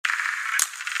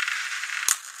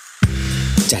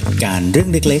จัดการเรื่อง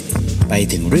เล็กๆไป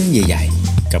ถึงเรื่องใหญ่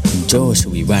ๆกับคุณโจช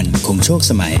วีวรรณคงโชค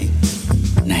สมัย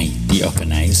ใน The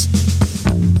Organize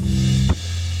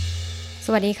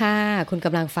สวัสดีค่ะคุณก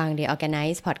ำลังฟัง The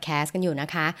Organize Podcast กันอยู่นะ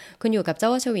คะคุณอยู่กับโ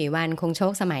จ้ชวีวรรณคงโช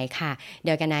คสมัยค่ะ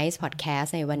The Organize Podcast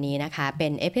ในวันนี้นะคะเป็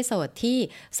นเอพิโซดที่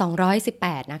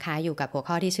218นะคะอยู่กับหัว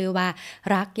ข้อที่ชื่อว่า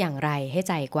รักอย่างไรให้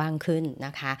ใจกว้างขึ้นน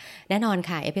ะคะแน่นอน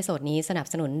ค่ะเอพิโซดนี้สนับ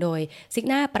สนุนโดยซิก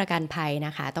นาประกันภัยน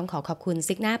ะคะต้องขอบคุณ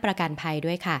ซิกนาประกันภัย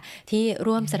ด้วยค่ะที่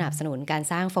ร่วมสนับสนุนการ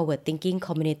สร้าง Forward Thinking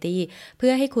Community เพื่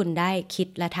อให้คุณได้คิด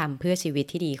และทำเพื่อชีวิต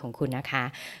ที่ดีของคุณนะคะ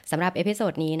สำหรับเอพิโซ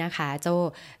ดนี้นะคะโจ้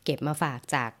เก็บมาฝาก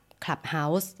จาก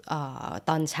Clubhouse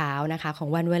ตอนเช้านะคะของ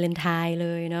วันวาเลนไทน์เล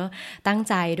ยเนาะตั้ง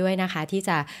ใจด้วยนะคะที่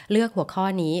จะเลือกหัวข้อ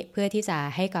นี้เพื่อที่จะ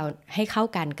ให้เข้า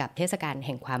กันกับเทศกาลแ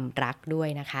ห่งความรักด้วย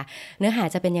นะคะเนื้อหา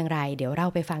จะเป็นอย่างไรเดี๋ยวเรา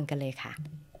ไปฟังกันเลยค่ะ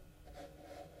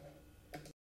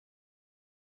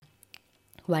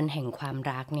วันแห่งความ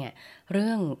รักเนี่ยเ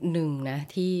รื่องหนึ่งนะ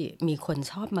ที่มีคน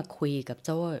ชอบมาคุยกับโ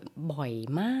จ้บ่อย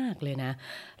มากเลยนะ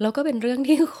แล้วก็เป็นเรื่อง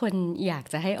ที่คนอยาก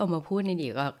จะให้เอามาพูดในThe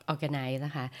Organizeน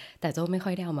ะคะแต่โจ้ไม่ค่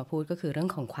อยได้เอามาพูดก็คือเรื่อง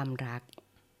ของความรัก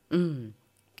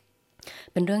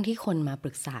เป็นเรื่องที่คนมาป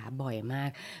รึกษาบ่อยมาก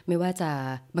ไม่ว่าจะ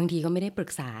บางทีก็ไม่ได้ปรึ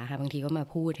กษาค่ะบางทีก็มา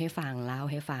พูดให้ฟังเล่า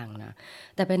ให้ฟังนะ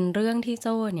แต่เป็นเรื่องที่โ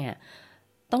จ้เนี่ย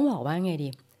ต้องบอกว่าไง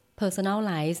ดี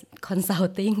personalized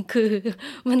consulting คือ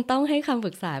มันต้องให้คำป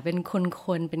รึกษาเป็นค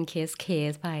นๆเป็นเค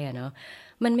สไปอะเนาะ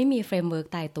มันไม่มีเฟรมเวิร์ก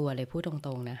ตายตัวเลยพูดต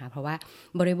รงๆนะคะเพราะว่า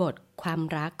บริบทความ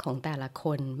รักของแต่ละค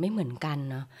นไม่เหมือนกัน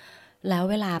เนาะแล้ว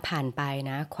เวลาผ่านไป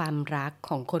นะความรักข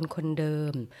องคนเดิ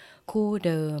มคู่เ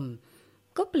ดิม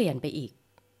ก็เปลี่ยนไปอีก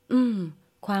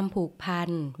ความผูกพัน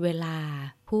เวลา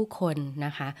ผู้คนน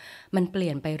ะคะมันเปลี่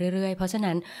ยนไปเรื่อยๆเพราะฉะ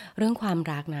นั้นเรื่องความ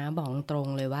รักนะบอกตรง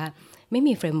เลยว่าไม่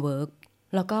มีเฟรมเวิร์ก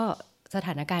แล้วก็สถ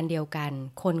านการณ์เดียวกัน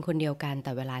คนเดียวกันแ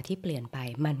ต่เวลาที่เปลี่ยนไป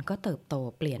มันก็เติบโต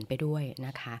เปลี่ยนไปด้วยน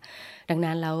ะคะดัง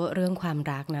นั้นแล้วเรื่องความ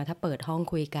รักนะถ้าเปิดห้อง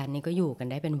คุยกันนี่ก็อยู่กัน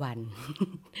ได้เป็นวัน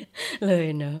เลย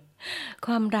เนอะค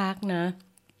วามรักนะ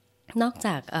นอกจ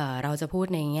ากเราจะพูด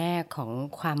ในแง่ของ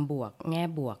ความบวกแง่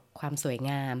บวกความสวย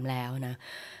งามแล้วนะ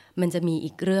มันจะมี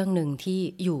อีกเรื่องหนึ่งที่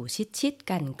อยู่ชิดๆ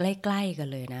กันใกล้ๆกัน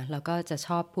เลยนะแล้วก็จะช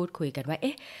อบพูดคุยกันว่าเ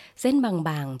อ๊ะเส้นบ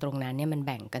างๆตรงนั้นเนี่ยมันแ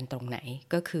บ่งกันตรงไหน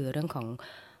ก็คือเรื่องของ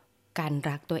การ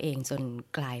รักตัวเองจน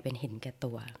กลายเป็นเห็นแก่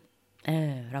ตัว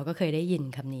เราก็เคยได้ยิน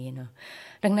คำนี้เนาะ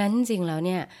ดังนั้นจริงๆแล้วเ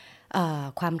นี่ย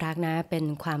ความรักนะเป็น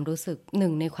ความรู้สึกหนึ่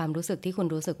งในความรู้สึกที่คุณ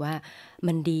รู้สึกว่า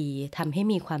มันดีทำให้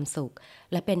มีความสุข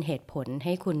และเป็นเหตุผลใ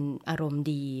ห้คุณอารมณ์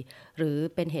ดีหรือ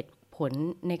เป็นเหตุผล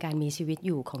ในการมีชีวิตอ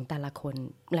ยู่ของแต่ละคน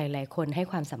หลายๆคนให้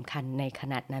ความสำคัญในข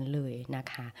นาดนั้นเลยนะ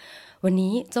คะวัน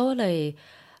นี้โจ้เลย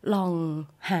ล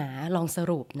องส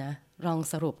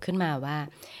รุปขึ้นมาว่า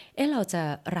เราจะ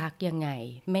รักยังไง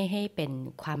ไม่ให้เป็น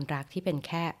ความรักที่เป็นแ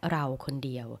ค่เราคนเ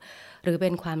ดียวหรือเป็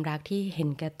นความรักที่เห็น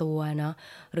แก่ตัวเนาะ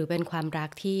หรือเป็นความรัก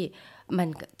ที่มัน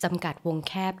จำกัดวง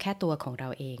แคบแค่ตัวของเรา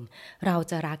เองเรา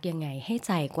จะรักยังไงให้ใ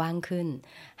จกว้างขึ้น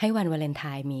ให้วันวาเลนไท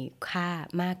น์มีค่า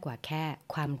มากกว่าแค่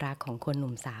ความรักของคนห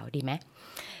นุ่มสาวดีไหม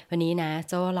วันนี้นะ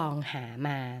โจ้ลองหาม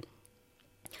า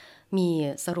มี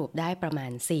สรุปได้ประมา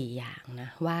ณ4อย่างนะ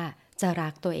ว่าจะรั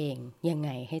กตัวเองยังไง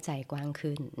ให้ใจกว้าง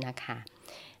ขึ้นนะคะ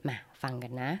มาฟังกั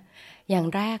นนะอย่าง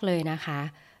แรกเลยนะคะ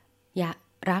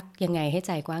รักยังไงให้ใ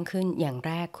จกว้างขึ้นอย่างแ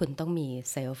รกคุณต้องมี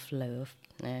self love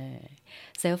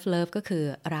self love ก็คือ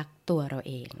รักตัวเรา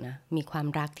เองนะมีความ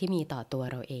รักที่มีต่อตัว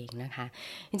เราเองนะคะ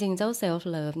จริงๆเจ้า self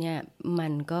love เนี่ยมั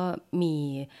นก็มี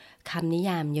คำนิย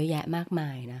ามเยอะแยะมากมา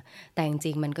ยนะแต่จ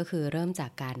ริงๆมันก็คือเริ่มจา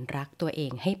กการรักตัวเอ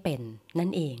งให้เป็นนั่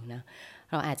นเองนะ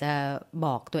เราอาจจะบ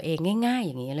อกตัวเองง่ายๆ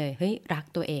อย่างนี้เลยเฮ้ยรัก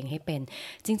ตัวเองให้เป็น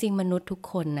จริงๆมนุษย์ทุก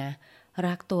คนนะ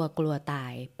รักตัวกลัวตา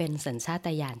ยเป็นสัญชาต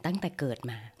ญาณตั้งแต่เกิด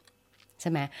มาใ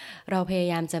ช่ไหมเราพยา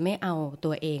ยามจะไม่เอา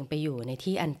ตัวเองไปอยู่ใน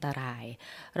ที่อันตราย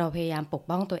เราพยายามปก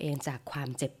ป้องตัวเองจากความ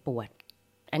เจ็บปวด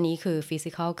อันนี้คือฟิ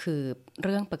สิคอลคือเ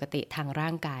รื่องปกติทางร่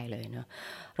างกายเลยเนาะ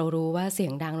เรารู้ว่าเสีย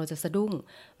งดังเราจะสะดุ้ง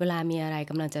เวลามีอะไร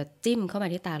กำลังจะจิ้มเข้ามา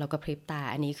ที่ตาเรากระพริบตา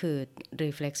อันนี้คือ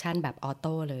reflection แบบออโ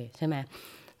ต้เลยใช่ไหม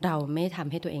เราไม่ท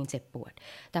ำให้ตัวเองเจ็บปวด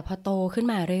แต่พอโตขึ้น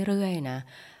มาเรื่อยๆนะ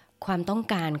ความต้อง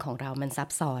การของเรามันซับ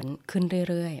ซ้อนขึ้น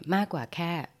เรื่อยๆมากกว่าแ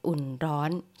ค่อุ่นร้อ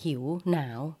นหิวหนา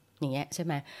วอย่างเงี้ยใช่ไ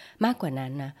หมมากกว่านั้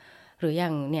นนะหรืออย่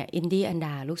างเนี่ยอินดี้อันด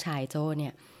าลูกชายโจเนี่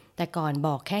ยแต่ก่อนบ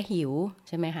อกแค่หิวใ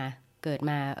ช่ไหมคะเกิด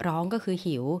มาร้องก็คือ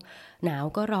หิวหนาว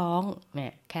ก็ร้องเนี่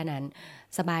ยแค่นั้น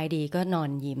สบายดีก็นอ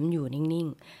นยิ้มอยู่นิ่ง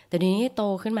ๆแต่ทีนี้โต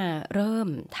ขึ้นมาเริ่ม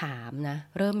ถามนะ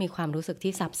เริ่มมีความรู้สึก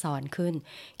ที่ซับซ้อนขึ้น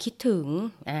คิดถึง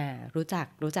รู้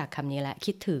จักคำนี้แหละ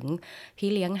คิดถึงพี่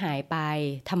เลี้ยงหายไป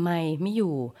ทำไมไม่อ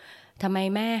ยู่ ทำไม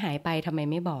แม่หายไปทำไม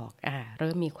ไม่บอกเ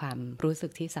ริ่มมีความรู้สึ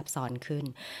กที่ซับซ้อนขึ้น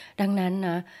ดังนั้นน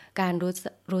ะการ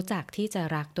รู้จักที่จะ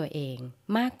รักตัวเอง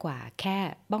มากกว่าแค่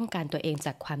ป้องกันตัวเองจ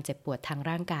ากความเจ็บปวดทาง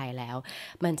ร่างกายแล้ว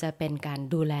มันจะเป็นการ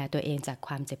ดูแลตัวเองจากค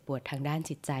วามเจ็บปวดทางด้าน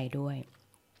จิตใจด้วย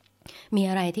มี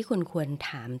อะไรที่คุณควร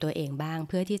ถามตัวเองบ้าง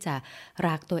เพื่อที่จะ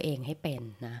รักตัวเองให้เป็น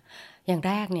นะอย่างแ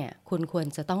รกเนี่ยคุณควร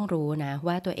จะต้องรู้นะ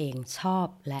ว่าตัวเองชอบ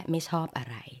และไม่ชอบอะ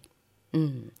ไร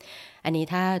อันนี้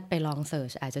ถ้าไปลองเสิร์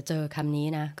ชอาจจะเจอคำนี้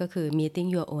นะก็คือ meeting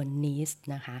your own needs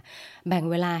นะคะแบ่ง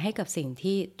เวลาให้กับสิ่ง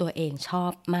ที่ตัวเองชอ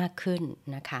บมากขึ้น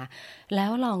นะคะแล้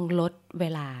วลองลดเว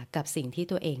ลากับสิ่งที่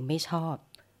ตัวเองไม่ชอบ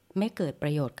ไม่เกิดปร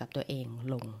ะโยชน์กับตัวเอง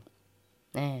ลง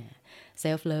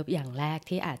self love อย่างแรก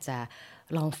ที่อาจจะ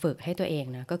ลองฝึกให้ตัวเอง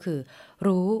นะก็คือ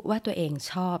รู้ว่าตัวเอง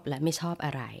ชอบและไม่ชอบอ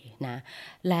ะไรนะ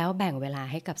แล้วแบ่งเวลา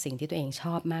ให้กับสิ่งที่ตัวเองช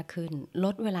อบมากขึ้นล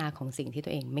ดเวลาของสิ่งที่ตั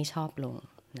วเองไม่ชอบลง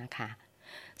นะคะ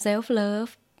self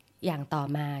love อย่างต่อ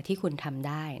มาที่คุณทำไ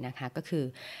ด้นะคะก็คือ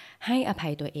ให้อภั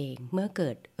ยตัวเองเมื่อเกิ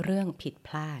ดเรื่องผิดพ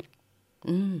ลาด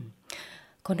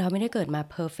คนเราไม่ได้เกิดมา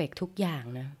perfect ทุกอย่าง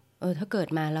นะถ้าเกิด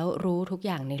มาแล้วรู้ทุกอ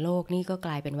ย่างในโลกนี่ก็ก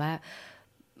ลายเป็นว่า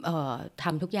ท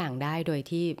ำทุกอย่างได้โดย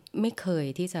ที่ไม่เคย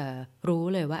ที่จะรู้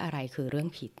เลยว่าอะไรคือเรื่อง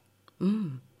ผิด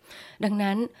ดัง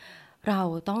นั้นเรา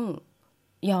ต้อง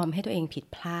ยอมให้ตัวเองผิด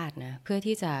พลาดนะเพื่อ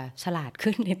ที่จะฉลาด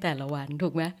ขึ้นในแต่ละวันถู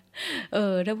กไหม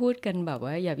ถ้าพูดกันแบบ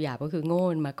ว่าหยาบๆก็คือโง่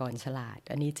มาก่อนฉลาด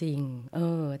อันนี้จริง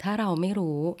ถ้าเราไม่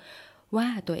รู้ว่า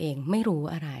ตัวเองไม่รู้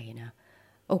อะไรนะ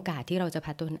โอกาสที่เราจะ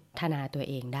พัฒนาตัว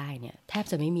เองได้เนี่ยแทบ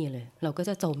จะไม่มีเลยเราก็จ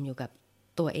ะจมอยู่กับ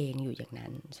ตัวเองอยู่อย่างนั้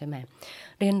นใช่ไหม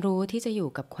เรียนรู้ที่จะอยู่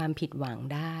กับความผิดหวัง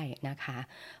ได้นะคะ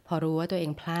พอรู้ว่าตัวเอ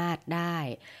งพลาดได้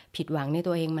ผิดหวังใน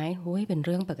ตัวเองไหมเป็นเ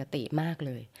รื่องปกติมากเ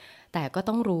ลยแต่ก็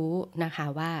ต้องรู้นะคะ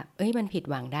ว่ามันผิด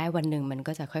หวังได้วันหนึ่งมัน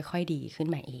ก็จะค่อยๆดีขึ้น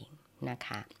มาเองนะค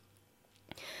ะ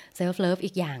self love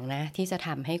อีกอย่างนะที่จะท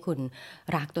ำให้คุณ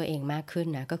รักตัวเองมากขึ้น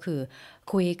นะก็คือ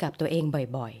คุยกับตัวเอง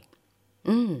บ่อย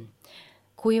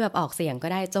ๆคุยแบบออกเสียงก็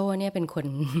ได้โจ้เนี่ยเป็นคน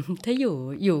ถ้าอ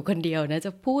ยู่คนเดียวนะจ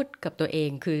ะพูดกับตัวเอง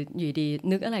คืออยู่ดี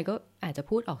นึกอะไรก็อาจจะ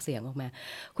พูดออกเสียงออกมา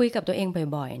คุยกับตัวเอง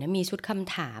บ่อยๆนะมีชุดค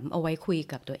ำถามเอาไว้คุย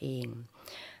กับตัวเอง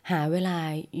หาเวลา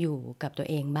อยู่กับตัว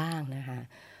เองบ้างนะคะ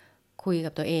คุย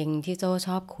กับตัวเองที่โจ้ช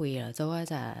อบคุยเหรอโจ้ก็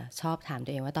จะชอบถามตั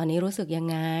วเองว่าตอนนี้รู้สึกยัง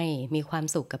ไงมีความ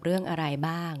สุขกับเรื่องอะไร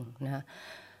บ้างนะ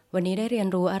วันนี้ได้เรียน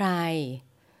รู้อะไร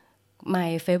my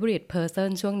favorite person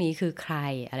ช่วงนี้คือใคร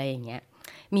อะไรอย่างเงี้ย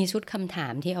มีชุดคำถา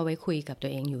มที่เอาไว้คุยกับตั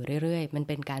วเองอยู่เรื่อยๆมัน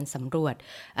เป็นการสำรวจ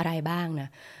อะไรบ้างนะ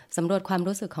สำรวจความ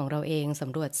รู้สึกของเราเองส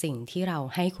ำรวจสิ่งที่เรา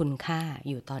ให้คุณค่า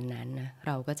อยู่ตอนนั้นนะเ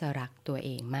ราก็จะรักตัวเอ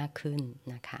งมากขึ้น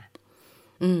นะคะ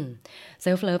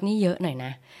self love นี่เยอะหน่อยน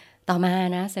ะต่อมา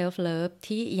นะ self love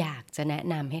ที่อยากจะแนะ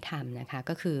นำให้ทำนะคะ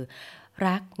ก็คือ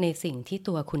รักในสิ่งที่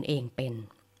ตัวคุณเองเป็น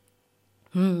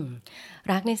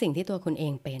รักในสิ่งที่ตัวคุณเอ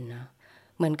งเป็นเนาะ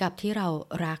เหมือนกับที่เรา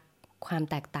รักความ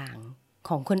แตกต่างข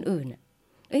องคนอื่น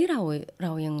เร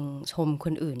ายังชมค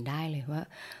นอื่นได้เลยว่า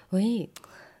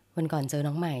วันก่อนเจอ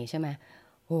น้องใหม่ใช่ไหม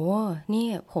นี่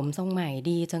ผมทรงใหม่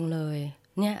ดีจังเลย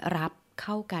เนี่ยรับเ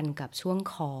ข้ากันกับช่วง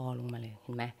คอลงมาเลยเ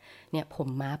ห็นไหมเนี่ยผม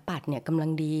ม้าปัดเนี่ยกำลั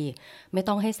งดีไม่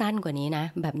ต้องให้สั้นกว่านี้นะ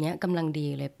แบบเนี้ยกำลังดี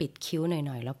เลยปิดคิ้วห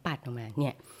น่อยๆแล้วปัดออกมาเ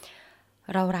นี่ย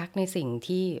เรารักในสิ่ง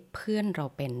ที่เพื่อนเรา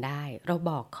เป็นได้เรา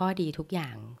บอกข้อดีทุกอย่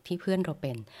างที่เพื่อนเราเ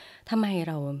ป็นทำไม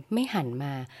เราไม่หันม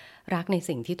ารักใน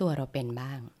สิ่งที่ตัวเราเป็น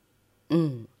บ้าง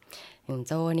อย่างโ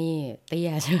จ้นี่เตี้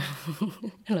ยใช่ไหม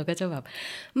เราก็จะแบบ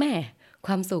แม่ค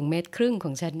วามสูง1.5 เมตรข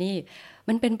องฉันนี่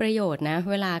มันเป็นประโยชน์นะ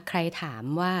เวลาใครถาม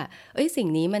ว่าสิ่ง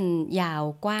นี้มันยาว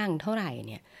กว้างเท่าไหร่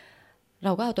เนี่ยเร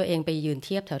าก็เอาตัวเองไปยืนเ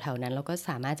ทียบแถวๆนั้นเราก็ส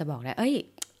ามารถจะบอกได้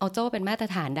เอาโจ้เป็นมาตร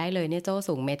ฐานได้เลยเนี่ยโจ้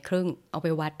สูง1.5 เมตรเอาไป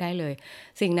วัดได้เลย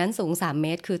สิ่งนั้นสูง3 เม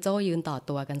ตรคือโจ้ยืนต่อ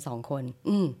ตัวกัน2 คน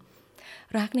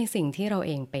รักในสิ่งที่เราเ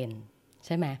องเป็นใ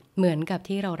ช่ไหมเหมือนกับ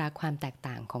ที่เรารักความแตก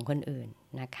ต่างของคนอื่น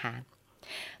นะคะ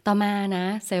ต่อมานะ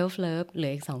self love เหลื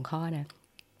ออีก2 ข้อนะ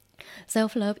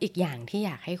self love อีกอย่างที่อ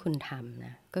ยากให้คุณทำน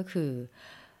ะก็คือ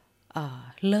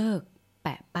เลิกแป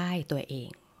ะป้ายตัวเอง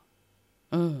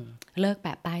เลิกแป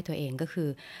ะป้ายตัวเองก็คือ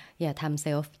อย่าทำ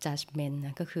self judgment น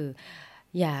ะก็คือ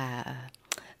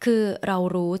คือเรา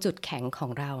รู้จุดแข็งขอ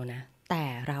งเรานะแต่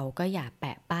เราก็อย่าแป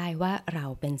ะป้ายว่าเรา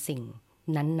เป็นสิ่ง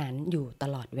นั้นๆอยู่ต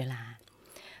ลอดเวลา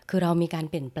คือเรามีการ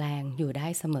เปลี่ยนแปลงอยู่ได้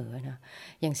เสมอนะ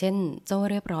อย่างเช่นโจ้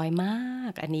เรียบร้อยมา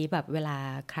กอันนี้แบบเวลา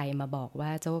ใครมาบอกว่า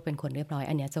โจ้เป็นคนเรียบร้อย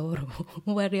อันเนี้ยโจ้รู้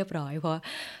ว่าเรียบร้อยเพราะ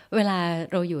เวลา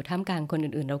เราอยู่ท่ามกลางคน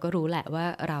อื่นๆเราก็รู้แหละว่า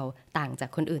เราต่างจาก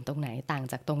คนอื่นตรงไหนต่าง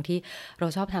จากตรงที่เรา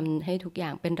ชอบทำให้ทุกอย่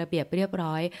างเป็นระเบียบเรียบ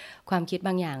ร้อยความคิดบ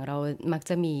างอย่างเรามัก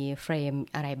จะมีเฟรม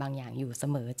อะไรบางอย่างอยู่เส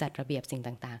มอจัดระเบียบสิ่ง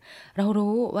ต่างๆเรา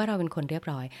รู้ว่าเราเป็นคนเรียบ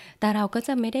ร้อยแต่เราก็จ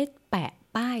ะไม่ได้แปะ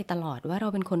ป้ายตลอดว่าเรา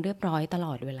เป็นคนเรียบร้อยตล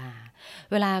อดเว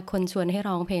ลาคนชวนให้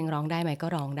ร้องเพลงร้องได้ไหมก็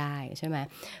ร้องได้ใช่ไหม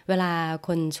เวลาค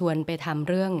นชวนไปทำ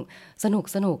เรื่องส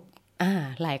นุก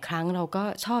หลายครั้งเราก็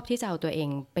ชอบที่จะเอาตัวเอง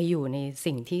ไปอยู่ใน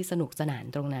สิ่งที่สนุกสนาน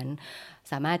ตรงนั้น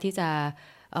สามารถที่จะ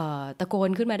ตะโกน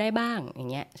ขึ้นมาได้บ้างอย่า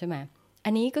งเงี้ยใช่ไหมอั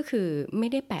นนี้ก็คือไม่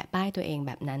ได้แปะป้ายตัวเองแ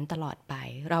บบนั้นตลอดไป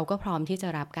เราก็พร้อมที่จะ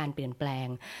รับการเปลี่ยนแปลง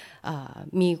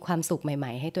มีความสุขให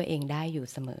ม่ๆให้ตัวเองได้อยู่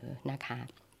เสมอนะคะ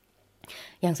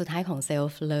อย่างสุดท้ายของ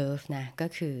self love นะก็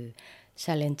คือ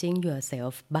challenging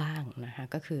yourself บ้างนะคะ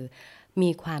ก็คือมี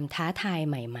ความท้าทาย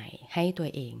ใหม่ๆให้ตัว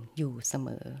เองอยู่เสม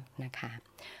อนะคะ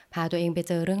พาตัวเองไป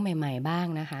เจอเรื่องใหม่ๆบ้าง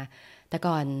นะคะแต่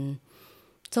ก่อน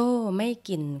โจ้ไม่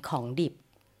กินของดิบ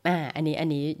อัน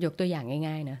นี้ยกตัวอย่าง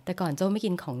ง่ายๆนะแต่ก่อนโจ้ไม่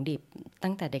กินของดิบ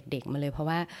ตั้งแต่เด็กๆมาเลยเพราะ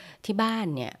ว่าที่บ้าน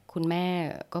เนี่ยคุณแม่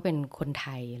ก็เป็นคนไท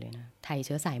ยเลยนะไทยเ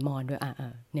ชื้อสายมอญด้วย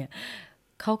เนี่ย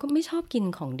เขาก็ไม่ชอบกิน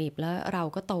ของดิบแล้วเรา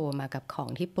ก็โตมากับของ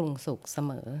ที่ปรุงสุกเส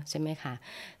มอใช่ไหมคะ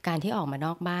การที่ออกมาน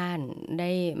อกบ้านได้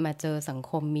มาเจอสัง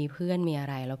คมมีเพื่อนมีอะ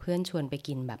ไรแล้วเพื่อนชวนไป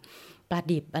กินแบบปลา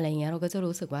ดิบอะไรเงี้ยเราก็จะ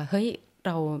รู้สึกว่าเฮ้ยเ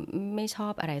ราไม่ชอ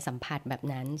บอะไรสัมผัสแบบ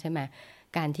นั้นใช่ไหม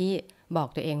การที่บอก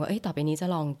ตัวเองว่าต่อไปนี้จะ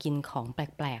ลองกินของแป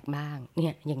ลกๆบ้างเนี่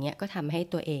ยอย่างเงี้ยก็ทำให้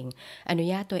ตัวเองอนุ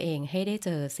ญาตตัวเองให้ได้เจ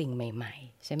อสิ่งใหม่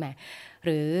ๆใช่ไหมห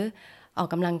รือออก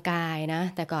กำลังกายนะ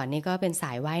แต่ก่อนนี้ก็เป็นส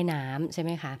ายว่ายน้ำใช่ไห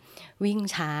มคะวิ่ง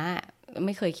ช้าไ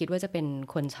ม่เคยคิดว่าจะเป็น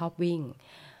คนชอบวิ่ง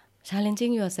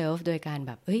challenging yourself โดยการแ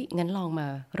บบงั้นลองมา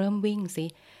เริ่มวิ่งสิ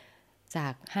จา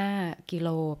ก5 กิโล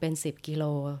เป็น10 กิโล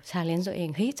challenge ตัวเอง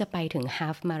จะไปถึง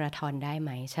half marathon ได้ไห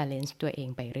ม challenge ตัวเอง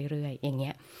ไปเรื่อยๆอย่างเ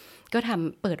งี้ยก็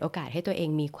เปิดโอกาสให้ตัวเอง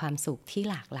มีความสุขที่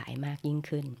หลากหลายมากยิ่ง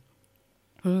ขึ้น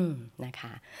นะค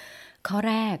ะข้อ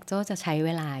แรกโจ้จะใช้เว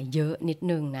ลาเยอะนิด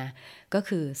นึงนะก็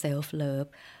คือ self love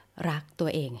รักตัว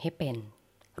เองให้เป็น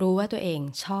รู้ว่าตัวเอง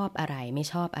ชอบอะไรไม่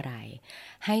ชอบอะไร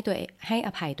ให้อ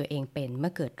ภัยตัวเองเป็นเมื่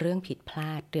อเกิดเรื่องผิดพล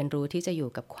าดเรียนรู้ที่จะอยู่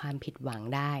กับความผิดหวัง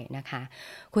ได้นะคะ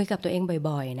คุยกับตัวเอง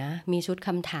บ่อยๆนะมีชุดค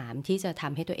ำถามที่จะท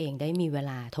ำให้ตัวเองได้มีเว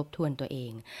ลาทบทวนตัวเอ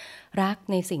งรัก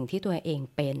ในสิ่งที่ตัวเอง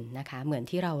เป็นนะคะเหมือน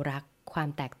ที่เรารักความ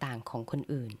แตกต่างของคน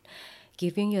อื่น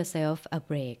giving yourself a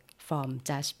break from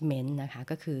judgment นะคะ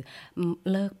ก็คือ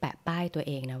เลิกแปะป้ายตัวเ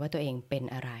องนะว่าตัวเองเป็น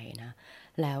อะไรนะ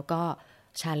แล้วก็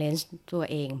challenge ตัว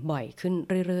เองบ่อยขึ้น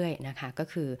เรื่อยๆนะคะก็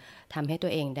คือทำให้ตั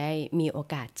วเองได้มีโอ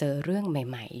กาสเจอเรื่องใ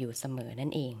หม่ๆอยู่เสมอนั่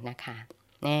นเองนะคะ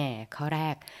ข้อแร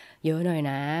กเยอะหน่อย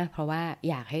นะเพราะว่า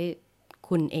อยากให้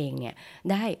คุณเองเนี่ย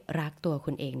ได้รักตัว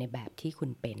คุณเองในแบบที่คุ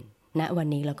ณเป็นณวัน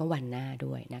นี้แล้วก็วันหน้า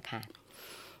ด้วยนะคะ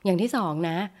อย่างที่สอง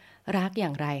นะรักอย่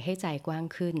างไรให้ใจกว้าง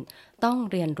ขึ้นต้อง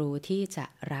เรียนรู้ที่จะ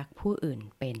รักผู้อื่น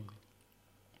เป็น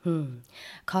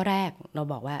ข้อแรกเรา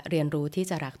บอกว่าเรียนรู้ที่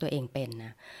จะรักตัวเองเป็นน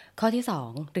ะข้อที่สอง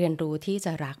เรียนรู้ที่จ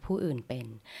ะรักผู้อื่นเป็น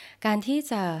การที่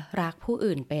จะรักผู้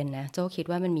อื่นเป็นนะโจ้คิด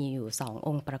ว่ามันมีอยู่2 อ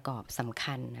งค์ประกอบสำ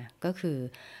คัญนะก็คือ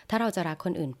ถ้าเราจะรักค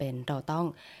นอื่นเป็นเราต้อง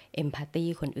เอมพัตตี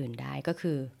คนอื่นได้ก็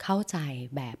คือเข้าใจ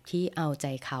แบบที่เอาใจ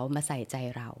เขามาใส่ใจ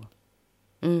เรา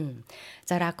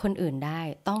จะรักคนอื่นได้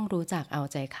ต้องรู้จักเอา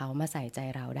ใจเขามาใส่ใจ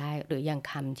เราได้หรืออย่าง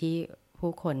คำที่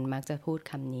ผู้คนมักจะพูด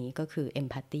คำนี้ก็คือ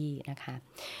empathy นะคะ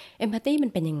empathy มั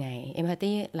นเป็นยังไง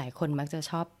empathy หลายคนมักจะ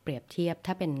ชอบเปรียบเทียบ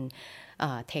ถ้าเป็น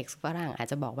text ฝรั่งอาจ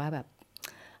จะบอกว่าแบบ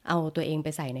เอาตัวเองไป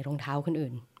ใส่ในรองเท้าคนอื่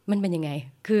นมันเป็นยังไง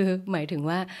คือหมายถึง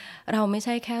ว่าเราไม่ใ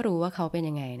ช่แค่รู้ว่าเขาเป็น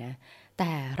ยังไงนะแ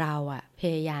ต่เราพ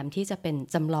ยายามที่จะเป็น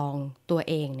จำลองตัว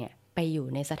เองเนี่ยไปอยู่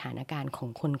ในสถานการณ์ของ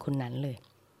คนคนนั้นเลย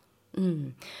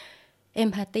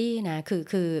empathy นะ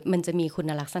คือมันจะมีคุ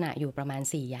ณลักษณะอยู่ประมาณ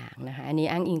4 อย่างนะคะอันนี้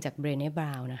อ้างอิงจากเบรเน่บร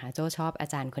าวน์นะคะโจ้ชอบอา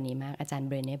จารย์คนนี้มากอาจารย์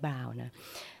เบรเน่บราวน์นะ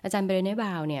อาจารย์เบรเน่บร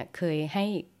าวน์เนี่ยเคยให้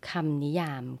คำนิย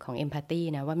ามของ empathy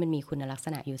นะว่ามันมีคุณลักษ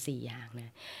ณะอยู่4 อย่างนะ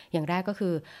อย่างแรกก็คื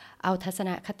อเอาทัศน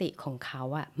คติของเขา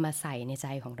มาใส่ในใจ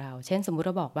ของเราเช่นสมมุติเ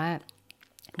ราบอกว่า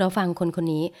เราฟังคนคน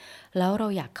นี้แล้วเรา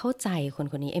อยากเข้าใจคน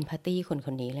คนนี้เอมพัตตีคนค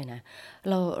นนี้เลยนะ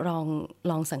เรา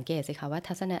ลองสังเกตสิคะว่า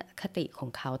ทัศนคติของ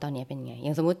เขาตอนนี้เป็นไงอ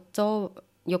ย่างสมมุติโจ้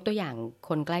ยกตัวอย่างค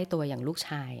นใกล้ตัวอย่างลูกช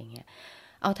ายอย่างเงี้ย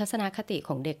เอาทัศนคติข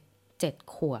องเด็ก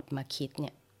7 ขวบมาคิดเ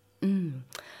นี่ย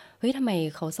เฮ้ยทำไม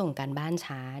เขาส่งการบ้าน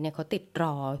ช้าเนี่ยเขาติดร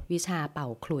อวิชาเป่า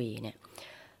ขลุ่ยเนี่ย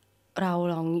เรา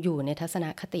ลองอยู่ในทัศน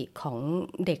คติของ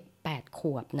เด็ก8 ข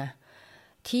วบนะ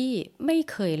ที่ไม่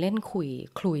เคยเล่นข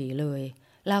ลุ่ยเลย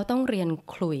แล้วต้องเรียน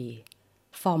ขลุ่ย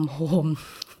from home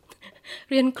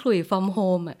เรียนขลุ่ย from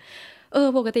home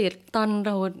ปกติตอนเ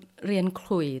ราเรียนข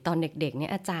ลุ่ยตอนเด็กๆเนี่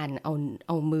ยอาจารย์เ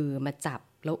อามือมาจับ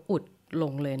แล้วอุดล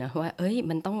งเลยนะว่า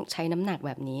มันต้องใช้น้ำหนักแ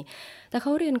บบนี้แต่เข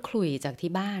าเรียนขลุ่ยจาก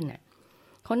ที่บ้าน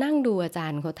เขานั่งดูอาจา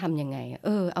รย์เขาทำยังไง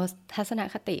เอาทัศน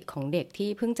คติของเด็กที่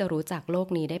เพิ่งจะรู้จักโลก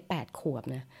นี้ได้8 ขวบ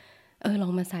นะลอ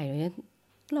งมาใส่เลย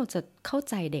เราจะเข้า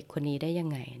ใจเด็กคนนี้ได้ยัง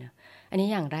ไงนะอันนี้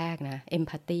อย่างแรกนะ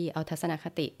empathy เอาทัศนค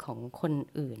ติของคน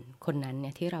อื่นคนนั้นเนี่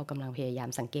ยที่เรากำลังพยายาม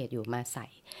สังเกตอยู่มาใส่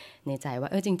ในใจว่า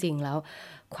จริงๆแล้ว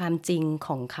ความจริงข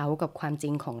องเขากับความจริ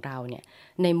งของเราเนี่ย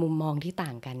ในมุมมองที่ต่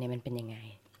างกันเนี่ยมันเป็นยังไง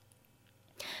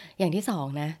อย่างที่สอง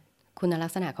นะคุณลั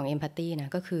กษณะของ empathy นะ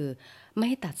ก็คือไม่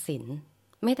ตัดสิน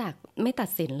ไม่ตัด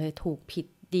สินเลยถูกผิด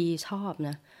ดีชอบน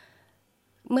ะ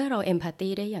เมื่อเรา empathy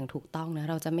ได้อย่างถูกต้องนะ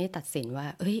เราจะไม่ตัดสินว่า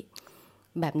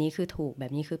แบบนี้คือถูกแบ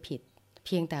บนี้คือผิดเ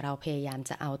พียงแต่เราพยายาม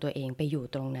จะเอาตัวเองไปอยู่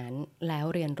ตรงนั้นแล้ว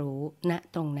เรียนรู้ณ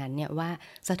ตรงนั้นเนี่ยว่า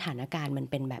สถานการณ์มัน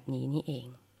เป็นแบบนี้นี่เอง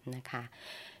นะคะ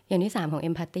อย่างที่3ของ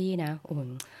empathy นะ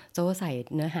โจใส่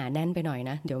เนื้อหาแน่นไปหน่อย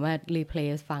นะเดี๋ยวมารีเพล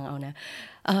ย์ฟังเอานะ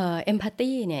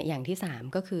empathy เนี่ยอย่างที่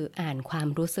3ก็คืออ่านความ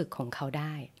รู้สึกของเขาไ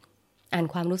ด้อ่าน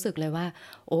ความรู้สึกเลยว่า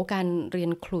การเรีย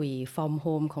นขลุ่ย from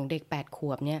home ของเด็ก8 ข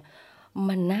วบเนี่ย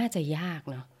มันน่าจะยาก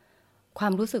เนาะควา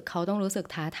มรู้สึกเขาต้องรู้สึก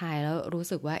ท้าทายแล้วรู้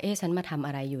สึกว่าฉันมาทำอ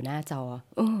ะไรอยู่หน้าจอ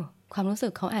ความรู้สึ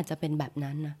กเขาอาจจะเป็นแบบ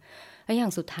นั้นนะและอย่า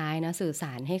งสุดท้ายนะสื่อส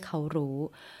ารให้เขารู้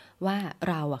ว่า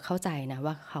เราเข้าใจนะ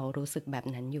ว่าเขารู้สึกแบบ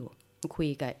นั้นอยู่คุย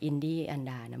กับอินดี้อัน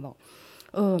ดานะบอก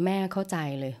แม่เข้าใจ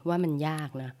เลยว่ามันยาก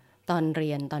นะตอนเรี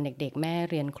ยนตอนเด็กๆแม่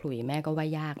เรียนขลุ่ยแม่ก็ว่า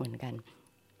ยากเหมือนกัน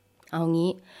เอา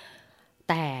งี้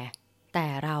แต่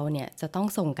เราเนี่ยจะต้อง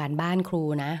ส่งการบ้านครู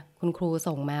นะคุณครู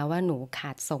ส่งมาว่าหนูข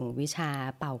าดส่งวิชา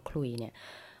เป่าขลุ่ยเนี่ย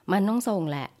มันต้องส่ง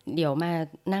แหละเดี๋ยวมา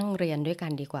นั่งเรียนด้วยกั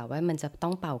นดีกว่าว่ามันจะต้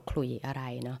องเป่าขลุ่ยอะไร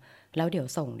เนาะแล้วเดี๋ยว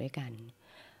ส่งด้วยกัน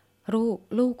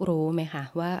ลูกรู้ไหมคะ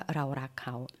ว่าเรารักเข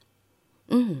า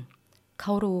เข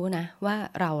ารู้นะว่า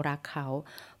เรารักเขา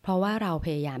เพราะว่าเราพ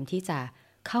ยายามที่จะ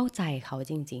เข้าใจเขา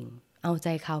จริงๆเอาใจ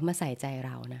เขามาใส่ใจ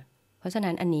เรานะเพราะฉะ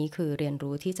นั้นอันนี้คือเรียน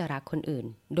รู้ที่จะรักคนอื่น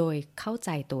โดยเข้าใจ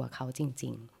ตัวเขาจริ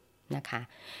งๆนะคะ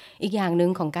อีกอย่างหนึ่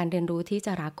งของการเรียนรู้ที่จ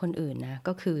ะรักคนอื่นนะ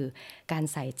ก็คือการ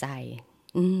ใส่ใจ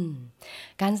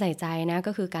การใส่ใจนะ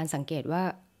ก็คือการสังเกตว่า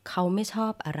เขาไม่ชอ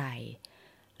บอะไร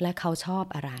และเขาชอบ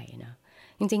อะไรนะ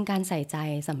จริงๆการใส่ใจ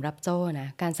สำหรับโจ้นะ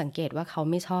การสังเกตว่าเขา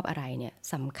ไม่ชอบอะไรเนี่ย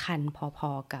สำคัญพ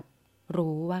อๆกับ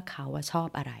รู้ว่าเขาชอบ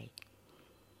อะไร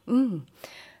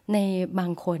ในบา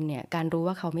งคนเนี่ยการรู้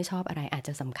ว่าเขาไม่ชอบอะไรอาจจ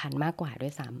ะสำคัญมากกว่าด้ว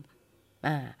ยซ้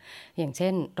ำอย่างเช่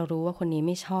นเรารู้ว่าคนนี้ไ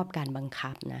ม่ชอบการบัง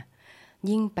คับนะ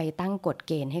ยิ่งไปตั้งกฎเ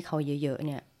กณฑ์ให้เขาเยอะๆเ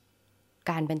นี่ย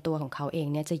การเป็นตัวของเขาเอง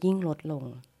เนี่ยจะยิ่งลดลง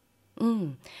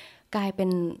กลายเป็น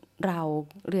เรา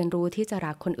เรียนรู้ที่จะ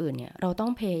รักคนอื่นเนี่ยเราต้อ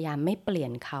งพยายามไม่เปลี่ย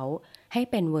นเขาให้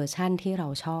เป็นเวอร์ชั่นที่เรา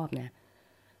ชอบนะ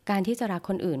การที่จะรัก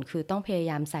คนอื่นคือต้องพยา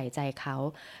ยามใส่ใจเขา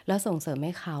แล้วส่งเสริมใ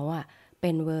ห้เขาเ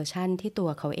ป็นเวอร์ชั่นที่ตัว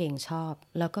เขาเองชอบ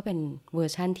แล้วก็เป็นเวอ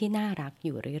ร์ชั่นที่น่ารักอ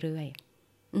ยู่เรื่อย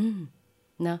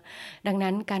ๆเนาะดัง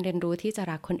นั้นการเรียนรู้ที่จะ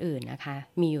รักคนอื่นนะคะ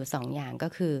มีอยู่2 อย่างก็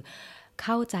คือเ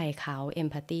ข้าใจเขาเอม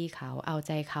พัตตีเขาเอาใ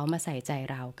จเขามาใส่ใจ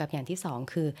เรากับอย่างที่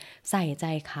2คือใส่ใจ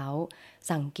เขา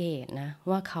สังเกตนะ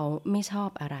ว่าเขาไม่ชอบ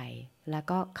อะไรแล้ว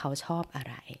ก็เขาชอบอะ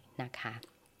ไรนะคะ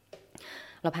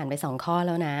เราผ่านไป2 ข้อแ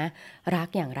ล้วนะรัก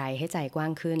อย่างไรให้ใจกว้า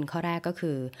งขึ้นข้อแรกก็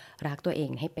คือรักตัวเอ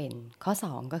งให้เป็นข้อ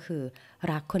2ก็คือ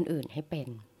รักคนอื่นให้เป็น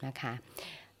นะคะ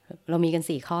เรามีกัน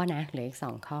4 ข้อนะเหลืออีก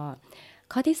2 ข้อ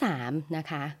ข้อที่3นะ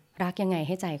คะรักยังไงใ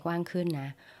ห้ใจกว้างขึ้นนะ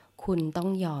คุณต้อง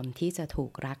ยอมที่จะถู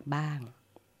กรักบ้าง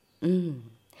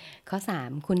ข้อ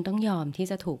3คุณต้องยอมที่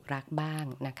จะถูกรักบ้าง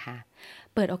นะคะ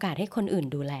เปิดโอกาสให้คนอื่น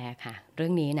ดูแลค่ะเรื่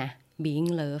องนี้นะ being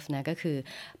love นะก็คือ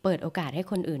เปิดโอกาสให้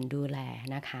คนอื่นดูแล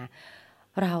นะคะ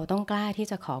เราต้องกล้าที่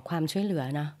จะขอความช่วยเหลือ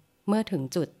เนาะเมื่อถึง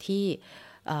จุดที่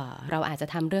เราอาจจะ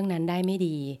ทำเรื่องนั้นได้ไม่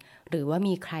ดีหรือว่า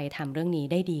มีใครทำเรื่องนี้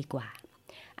ได้ดีกว่า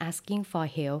asking for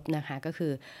help นะคะก็คื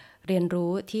อเรียน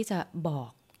รู้ที่จะบอ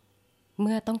กเ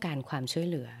มื่อต้องการความช่วย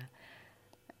เหลือ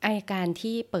การ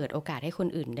ที่เปิดโอกาสให้คน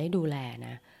อื่นได้ดูแลน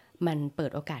ะมันเปิ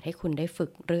ดโอกาสให้คุณได้ฝึ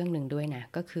กเรื่องหนึ่งด้วยนะ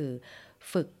ก็คือ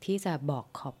ฝึกที่จะบอก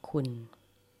ขอบคุณ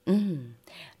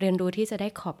เรียนรู้ที่จะได้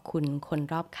ขอบคุณคน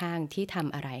รอบข้างที่ท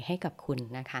ำอะไรให้กับคุณ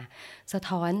นะคะสะ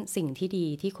ท้อนสิ่งที่ดี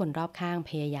ที่คนรอบข้าง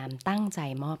พยายามตั้งใจ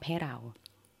มอบให้เรา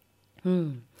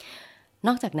น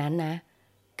อกจากนั้นนะ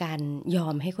การยอ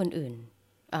มให้คนอื่น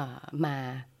มา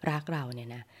รักเราเนี่ย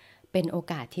นะเป็นโอ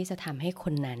กาสที่จะทำให้ค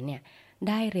นนั้นเนี่ย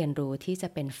ได้เรียนรู้ที่จะ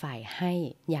เป็นฝ่ายให้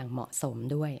อย่างเหมาะสม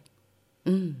ด้วย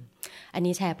อัน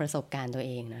นี้แชร์ประสบการณ์ตัวเ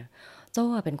องนะโจ้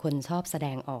เป็นคนชอบแสด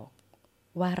งออก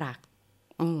ว่ารัก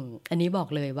อันนี้บอก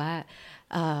เลยว่า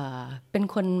เป็น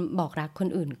คนบอกรักคน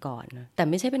อื่นก่อนนะแต่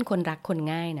ไม่ใช่เป็นคนรักคน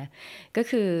ง่ายนะก็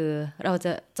คือ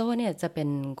โจ้เนี่ยจะเป็น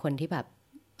คนที่แบบ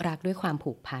รักด้วยความ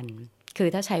ผูกพัน คือ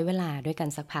ถ้าใช้เวลาด้วยกัน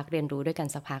สักพักเรียนรู้ด้วยกัน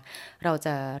สักพักเราจ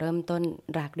ะเริ่มต้น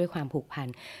รักด้วยความผูกพัน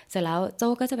เสร็จแล้วโจ้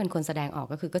ก็จะเป็นคนแสดงออก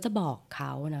ก็คือก็จะบอกเข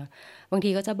านะบางที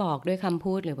ก็จะบอกด้วยคำ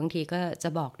พูดหรือบางทีก็จะ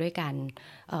บอกด้วยการ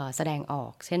แสดงออ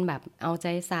กเช่นแบบเอาใจ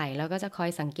ใส่แล้วก็จะคอย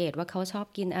สังเกตว่าเขาชอบ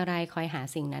กินอะไรคอยหา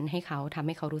สิ่งนั้นให้เขาทำใ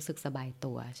ห้เขารู้สึกสบาย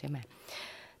ตัวใช่ไหม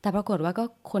แต่ปรากฏว่าก็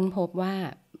ค้นพบว่า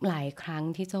หลายครั้ง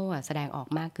ที่โจ้แสดงออก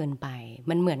มากเกินไป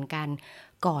มันเหมือนการ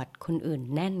กอดคนอื่น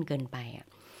แน่นเกินไปอะ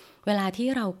เวลาที่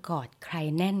เรากอดใคร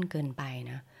แน่นเกินไป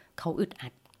นะเขาอึดอั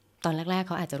ดตอนแรกๆเ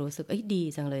ขาอาจจะรู้สึกดี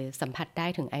จังเลยสัมผัสได้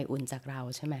ถึงไออุ่นจากเรา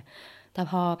ใช่ไหมแต่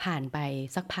พอผ่านไป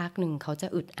สักพักหนึ่งเขาจะ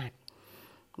อึดอัด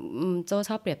โจช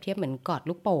อบเปรียบเทียบเหมือนกอด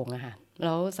ลูกโป่งอะค่ะแ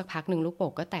ล้วสักพักหนึ่งลูกโป่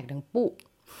งก็แตกดังปุ๊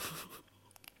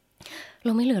เร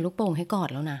าไม่เหลือลูกโป่งให้กอด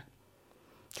แล้วนะ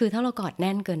คือถ้าเรากอดแ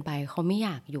น่นเกินไปเขาไม่อย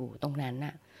ากอยู่ตรงนั้น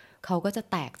น่ะเขาก็จะ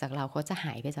แตกจากเราเขาจะห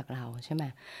ายไปจากเราใช่ไหม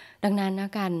ดังนั้นนะ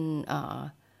การ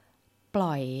ป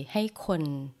ล่อยให้คน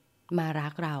มารั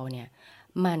กเราเนี่ย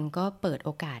มันก็เปิดโอ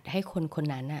กาสให้คนคน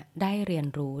นั้นน่ะได้เรียน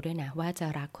รู้ด้วยนะว่าจะ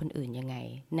รักคนอื่นยังไง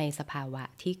ในสภาวะ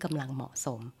ที่กำลังเหมาะส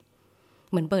ม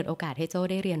เหมือนเปิดโอกาสให้โจ้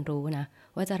ได้เรียนรู้นะ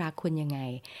ว่าจะรักคุณยังไง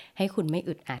ให้คุณไม่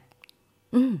อึดอัด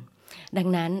ดัง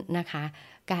นั้นนะคะ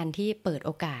การที่เปิดโ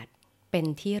อกาสเป็น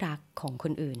ที่รักของค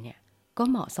นอื่นเนี่ยก็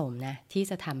เหมาะสมนะที่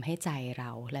จะทำให้ใจเรา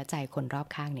และใจคนรอบ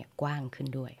ข้างเนี่ยกว้างขึ้น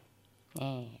ด้วย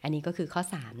อันนี้ก็คือข้อ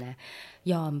3นะ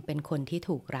ยอมเป็นคนที่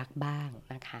ถูกรักบ้าง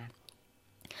นะคะ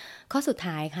ข้อสุด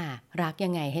ท้ายค่ะรักยั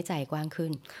งไงให้ใจกว้างขึ้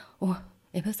นโอ้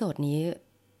เอพิโซดนี้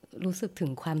รู้สึกถึ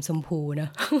งความชมพูนะ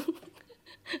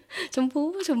ชม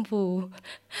พู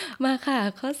มาค่ะ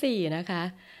ข้อ4นะคะ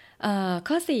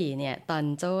ข้อ4เนี่ยตอน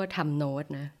โจ้ทำโน้ต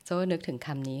นะโจ้นึกถึงค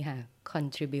ำนี้ค่ะ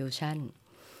contribution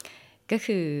ก็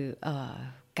คือ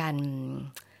ก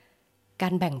า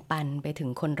รแบ่งปันไปถึง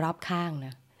คนรอบข้างน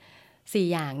ะ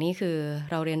4อย่างนี้คือ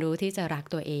เราเรียนรู้ที่จะรัก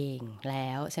ตัวเองแล้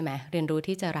วใช่ไหมเรียนรู้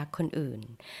ที่จะรักคนอื่น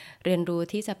เรียนรู้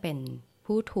ที่จะเป็น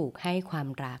ผู้ถูกให้ความ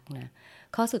รักนะ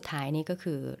ข้อสุดท้ายนี้ก็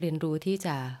คือเรียนรู้ที่จ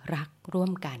ะรักร่ว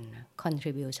มกัน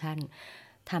contribution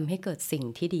ทำให้เกิดสิ่ง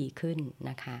ที่ดีขึ้น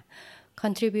นะคะ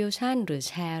contribution หรือ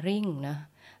sharing นะ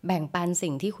แบ่งปัน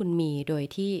สิ่งที่คุณมีโดย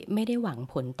ที่ไม่ได้หวัง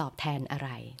ผลตอบแทนอะไร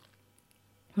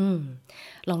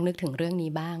ลองนึกถึงเรื่อง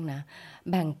นี้บ้างนะ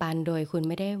แบ่งปันโดยคุณ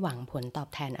ไม่ได้หวังผลตอบ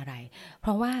แทนอะไรเพร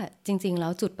าะว่าจริงๆแล้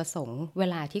วจุดประสงค์เว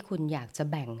ลาที่คุณอยากจะ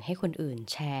แบ่งให้คนอื่น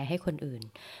แชร์ให้คนอื่น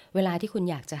เวลาที่คุณ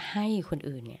อยากจะให้คน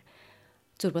อื่นเนี่ย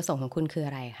จุดประสงค์ของคุณคืออ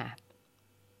ะไรคะ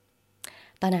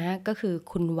ตอนนั้นก็คือ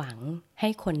คุณหวังให้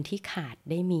คนที่ขาด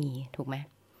ได้มีถูกไหม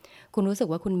คุณรู้สึก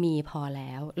ว่าคุณมีพอแ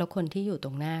ล้วคนที่อยู่ต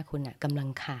รงหน้าคุณกำลัง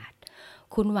ขาด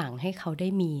คุณหวังให้เขาได้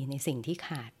มีในสิ่งที่ข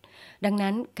าดดัง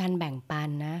นั้นการแบ่งปัน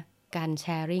นะการแช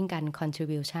ร์ริ่งการ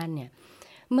contribution เนี่ย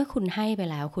เมื่อคุณให้ไป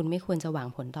แล้วคุณไม่ควรจะหวัง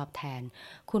ผลตอบแทน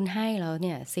คุณให้แล้วเ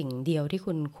นี่ยสิ่งเดียวที่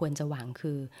คุณควรจะหวัง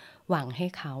คือหวังให้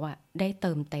เขาได้เ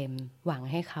ติมเต็มหวัง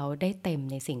ให้เขาได้เต็ม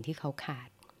ในสิ่งที่เขาขาด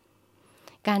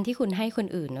การที่คุณให้คน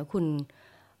อื่นแล้วคุณ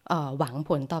หวังผ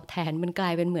ลตอบแทนมันกลา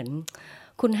ยเป็นเหมือน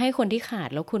คุณให้คนที่ขาด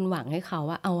แล้วคุณหวังให้เขา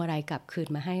เอาอะไรกลับคืน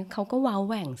มาให้เขาก็ว้าวแ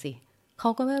หว่งสิเขา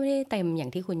ก็ไม่ได้เต็มอย่า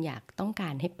งที่คุณอยากต้องกา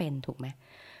รให้เป็นถูกไหม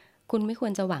คุณไม่คว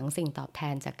รจะหวังสิ่งตอบแท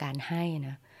นจากการให้น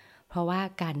ะเพราะว่า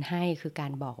การให้คือกา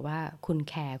รบอกว่าคุณ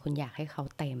แคร์คุณอยากให้เขา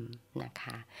เต็มนะค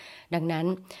ะดังนั้น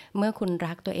เมื่อคุณ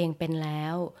รักตัวเองเป็นแล้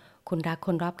วคุณรักค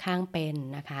นรอบข้างเป็น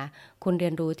นะคะคุณเรี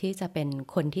ยนรู้ที่จะเป็น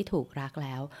คนที่ถูกรักแ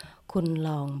ล้วคุณล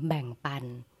องแบ่งปัน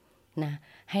นะ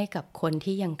ให้กับคน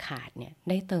ที่ยังขาดเนี่ย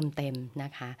ได้เติมเต็มน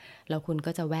ะคะแล้วคุณ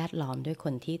ก็จะแวดล้อมด้วยค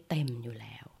นที่เต็มอยู่แ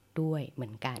ล้วด้วยเหมื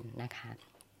อนกันนะคะ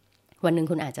วันหนึ่ง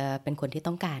คุณอาจจะเป็นคนที่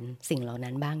ต้องการสิ่งเหล่า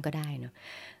นั้นบ้างก็ได้เนาะ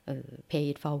pay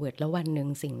it forward แล้ววันหนึ่ง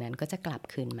สิ่งนั้นก็จะกลับ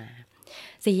คืนมา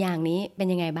4อย่างนี้เป็น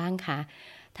ยังไงบ้างคะ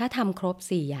ถ้าทำครบ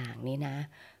4อย่างนี้นะ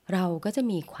เราก็จะ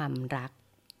มีความรัก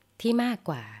ที่มาก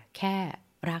กว่าแค่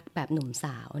รักแบบหนุ่มส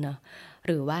าวเนาะห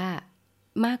รือว่า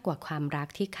มากกว่าความรัก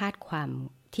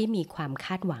ที่มีความค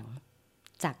าดหวัง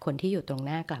จากคนที่อยู่ตรงห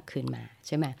น้ากลับคืนมาใ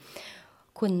ช่ไหม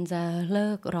คุณจะเลิ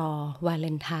กรอวาเล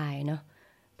นไทน์เนาะ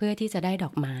เพื่อที่จะได้ด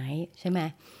อกไม้ใช่ไหม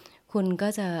คุณก็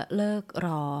จะเลิกร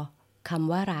อค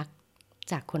ำว่ารัก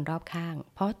จากคนรอบข้าง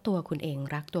เพราะตัวคุณเอง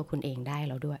รักตัวคุณเองได้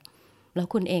แล้วด้วยแล้ว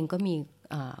คุณเองก็มี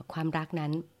ความรักนั้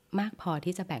นมากพอ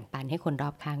ที่จะแบ่งปันให้คนรอ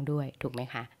บข้างด้วยถูกไหม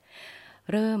คะ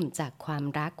เริ่มจากความ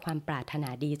รักความปรารถนา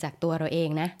ดีจากตัวเราเอง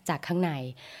นะจากข้างใน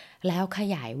แล้วข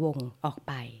ยายวงออกไ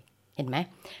ปเห็นไหม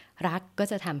รักก็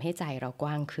จะทำให้ใจเราก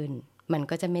ว้างขึ้นมัน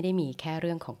ก็จะไม่ได้มีแค่เ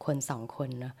รื่องของคนสองคน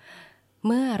เนาะเ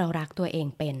มื่อเรารักตัวเอง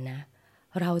เป็นนะ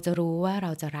เราจะรู้ว่าเร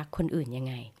าจะรักคนอื่นยัง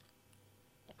ไง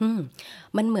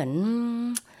มันเหมือน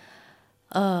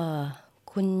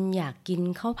คุณอยากกิน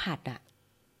ข้าวผัด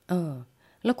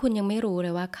แล้วคุณยังไม่รู้เล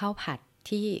ยว่าข้าวผัด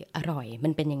ที่อร่อยมั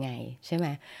นเป็นยังไงใช่ไหม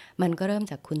มันก็เริ่ม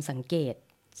จากคุณสังเกต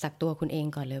จากตัวคุณเอง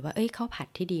ก่อนเลยว่าข้าวผัด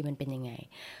ที่ดีมันเป็นยังไง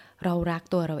เรารัก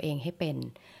ตัวเราเองให้เป็น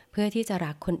เพื่อที่จะ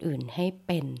รักคนอื่นให้เ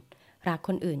ป็นรักค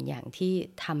นอื่นอย่างที่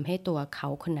ทำให้ตัวเขา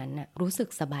คนนั้นน่ะรู้สึก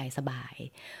สบาย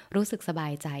รู้สึกสบา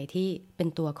ยใจที่เป็น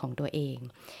ตัวของตัวเอง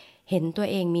เห็นตัว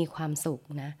เองมีความสุข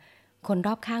นะคนร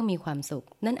อบข้างมีความสุข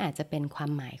นั่นอาจจะเป็นควา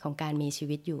มหมายของการมีชี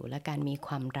วิตอยู่และการมีค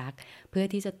วามรักเพื่อ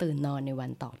ที่จะตื่นนอนในวั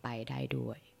นต่อไปได้ด้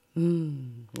วย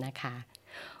นะคะ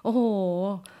โอ้โห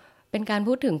เป็นการ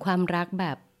พูดถึงความรักแบ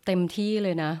บเต็มที่เล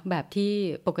ยนะแบบที่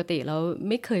ปกติเรา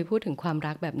ไม่เคยพูดถึงความ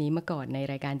รักแบบนี้มาก่อนใน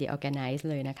รายการ The Organize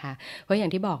เลยนะคะเพราะอย่า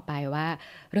งที่บอกไปว่า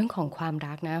เรื่องของความ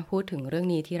รักนะพูดถึงเรื่อง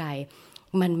นี้ที่ไร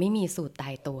มันไม่มีสูตรตา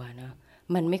ยตัวเนาะ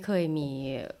มันไม่เคยมี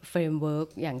เฟรมเวิร์ก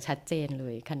อย่างชัดเจนเล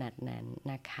ยขนาดนั้น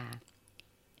นะคะ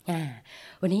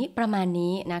วันนี้ประมาณ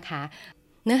นี้นะคะ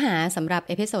เนื้อหาสำหรับ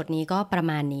เอพิโซดนี้ก็ประ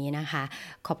มาณนี้นะคะ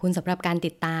ขอบคุณสำหรับการ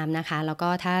ติดตามนะคะแล้วก็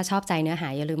ถ้าชอบใจเนื้อหา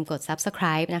อย่าลืมกด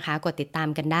Subscribe นะคะกดติดตาม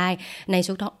กันได้ใน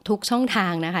ทุกช่องทา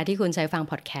งนะคะที่คุณใช้ฟัง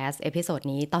พอดแคสต์เอพิโซด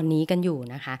นี้ตอนนี้กันอยู่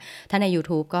นะคะถ้าใน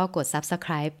YouTube ก็กด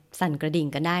Subscribe สั่นกระดิ่ง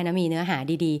กันได้นะมีเนื้อหา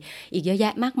ดีๆอีกเยอะแย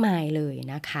ะมากมายเลย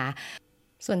นะคะ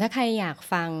ส่วนถ้าใครอยาก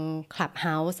ฟัง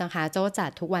Clubhouse นะคะโจ้จั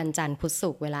ดทุกวันจันทร์พุธศุ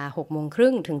กร์เวลา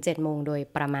 18:30 ถึง 19:00 โดย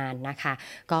ประมาณนะคะ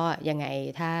ก็ยังไง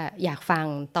ถ้าอยากฟัง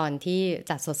ตอนที่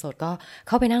จัดสดๆก็เ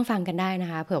ข้าไปนั่งฟังกันได้นะ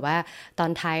คะเผื่อว่าตอ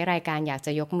นท้ายรายการอยากจ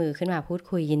ะยกมือขึ้นมาพูด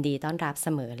คุยยินดีต้อนรับเส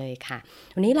มอเลยค่ะ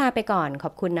วันนี้ลาไปก่อนขอ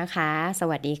บคุณนะคะส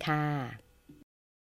วัสดีค่ะ